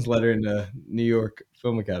acceptance letter in the New York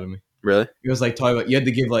Film Academy. Really? It was like talking about you had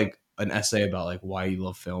to give like an essay about like why you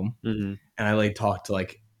love film, mm-hmm. and I like talked to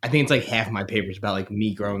like I think it's like half my papers about like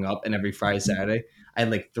me growing up, and every Friday Saturday I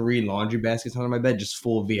had like 3 laundry baskets under my bed just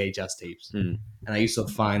full of VHS tapes, and I used to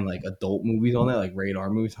find like adult movies on there, like radar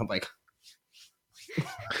movies. I'm like.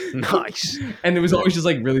 Nice. And it was always just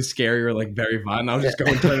like really scary or like very fun. I was just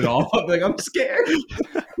going to turn it off. I'm like, I'm scared.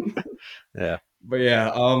 Yeah. But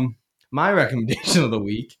yeah, my recommendation of the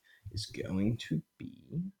week is going to be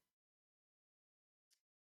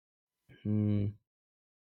it's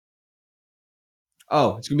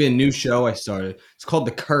gonna be a new show I started. It's called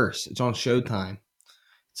The Curse. It's on Showtime.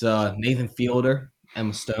 It's Nathan Fielder,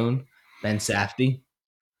 Emma Stone, Ben Safdie.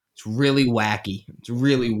 It's really wacky. It's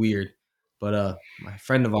really weird. But my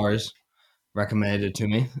friend of ours recommended it to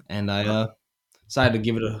me, and I decided to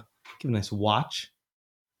give it a nice watch.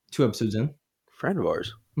 2 episodes in. Friend of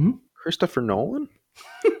ours, Christopher Nolan,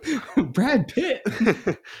 Brad Pitt.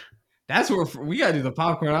 That's where we gotta do the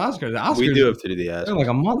popcorn Oscars. The Oscars. We do have to do the Oscars in like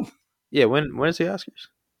a month. Yeah, when is the Oscars?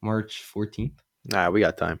 March 14th. Nah, we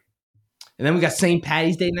got time. And then we got St.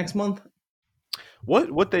 Patty's Day next month.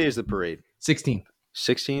 What day is the parade? 16th.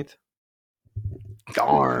 16th.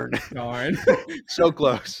 Darn. So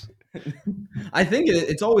close. I think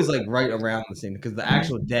it's always like right around the same because the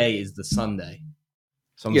actual day is the Sunday.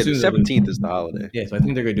 So I'm assuming the 17th is the holiday. Yeah, so I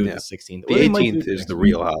think they're gonna do it the 16th. The 18th is the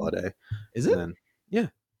real holiday. Is it? Then, yeah.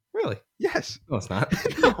 Really? Yes. No, it's not.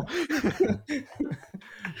 No.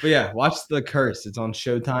 But yeah, watch The Curse. It's on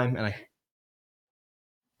Showtime and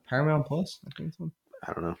Paramount Plus. I think it's on.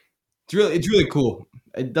 I don't know. It's really cool.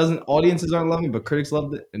 It doesn't audiences aren't loving, but critics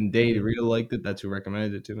loved it, and they really liked it. That's who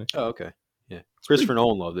recommended it to me. Oh, okay. Yeah, Christopher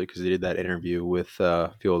Nolan loved it because he did that interview with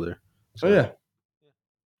Fielder. So, yeah,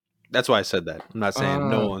 that's why I said that. I'm not saying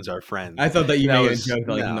Nolan's our friend. I thought that you made a joke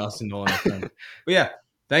like us and Nolan are friends. But yeah,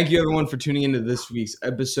 thank you everyone for tuning into this week's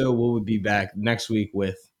episode. We'll be back next week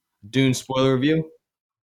with Dune spoiler review,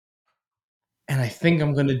 and I think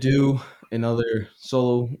I'm gonna do another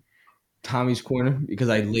solo Tommy's Corner because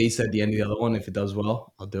I laced at the end of the other one. If it does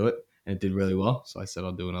well, I'll do it, and it did really well. So I said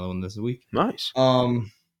I'll do another one this week. Nice.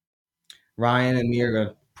 Ryan and me are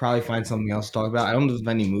gonna probably find something else to talk about. I don't know if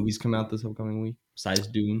any movies come out this upcoming week besides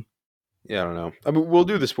Dune. Yeah, I don't know. I mean, we'll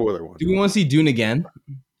do the spoiler one. Do we want to see Dune again?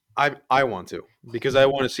 I want to because I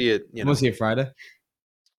want to see it. You want to see it Friday?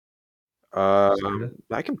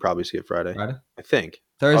 I can probably see it Friday. I think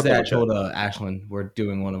Thursday. I told Ashlyn we're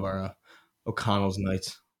doing one of our O'Connell's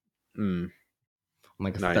nights. On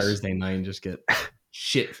like a Thursday night and just get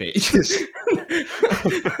shit faced.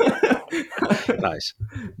 Nice.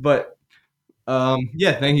 But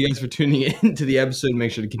yeah, thank you guys for tuning in to the episode.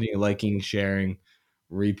 Make sure to continue liking, sharing,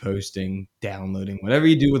 reposting, downloading, whatever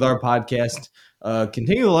you do with our podcast.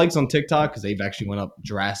 Continue the likes on TikTok because they've actually went up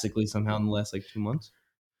drastically somehow in the last like 2 months,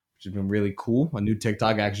 which has been really cool. A new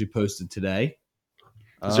TikTok I actually posted today.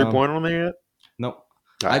 Is there point on there yet? No.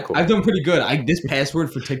 Right, cool. I've done pretty good. This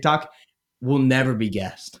password for TikTok will never be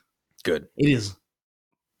guessed. Good. It is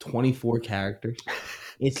 24 characters.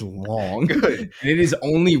 It's long. Good. And it is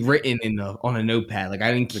only written on a notepad. Like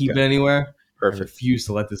I didn't keep it anywhere. Perfect. I refuse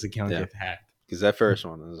to let this account get hacked. Because that first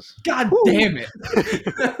one is. God damn it.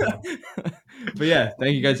 But yeah,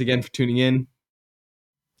 thank you guys again for tuning in.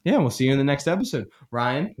 Yeah, we'll see you in the next episode.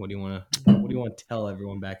 Ryan, what do you want to tell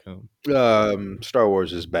everyone back home? Star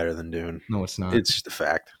Wars is better than Dune. No, it's not. It's just a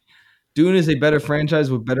fact. Dune is a better franchise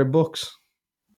with better books.